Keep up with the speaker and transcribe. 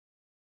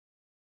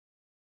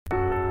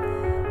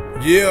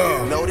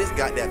Yeah. Notice,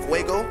 got that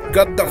fuego.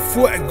 Got the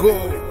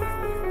fuego.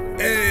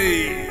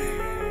 Ey.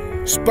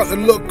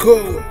 Spaghetti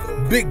Loco.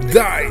 Bigg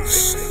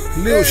Dice.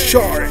 Lil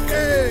Shark.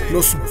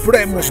 Los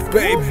Supremos,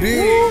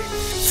 baby.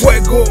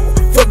 Fuego.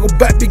 Fuego,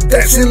 Bigg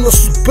Dice en los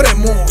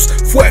Supremos.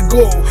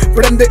 Fuego,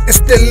 prende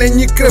este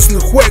leña y crece el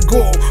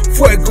juego.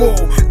 Fuego,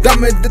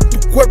 dame de tu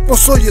cuerpo,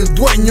 soy el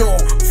dueño.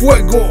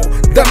 Fuego,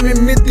 dame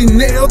mi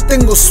dinero,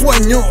 tengo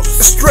sueños.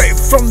 Straight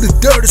from the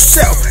dirty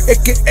south,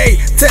 aka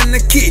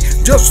Tennessee,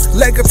 just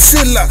like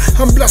Godzilla.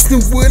 I'm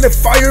blasting with a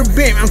fire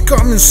beam, I'm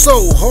coming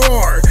so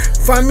hard.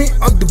 Find me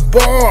at the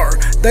bar,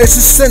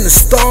 dices and the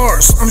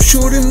stars. I'm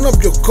shooting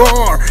up your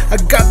car. I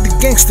got the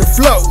gangster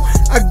flow,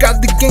 I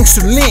got the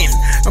gangster lean.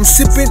 I'm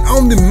sipping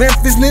on the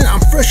Memphis lean,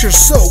 I'm fresh or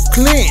so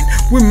clean.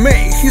 We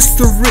made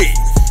history,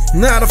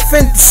 not a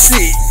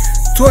fantasy.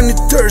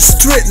 23rd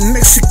Street,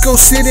 Mexico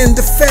City and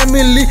the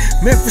family,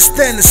 Memphis,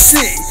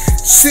 Tennessee,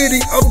 city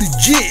of the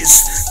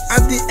G's.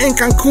 At the end,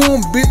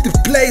 Cancun be the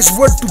place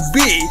where to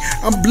be.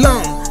 I'm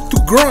blown to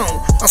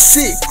ground, I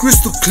see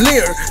crystal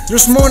clear.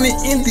 There's money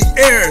in the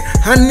air,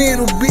 I need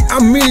to be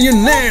a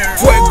millionaire.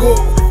 Fuego,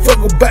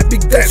 fuego,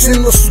 Bigg Dice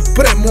en los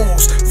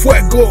Supremos.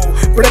 Fuego,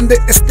 prende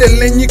este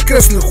leña y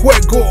crece el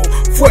juego.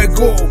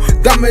 Fuego,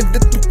 dame de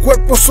tu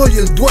cuerpo, soy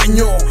el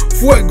dueño.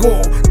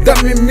 Fuego,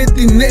 dame mi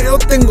dinero,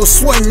 tengo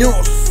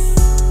sueños.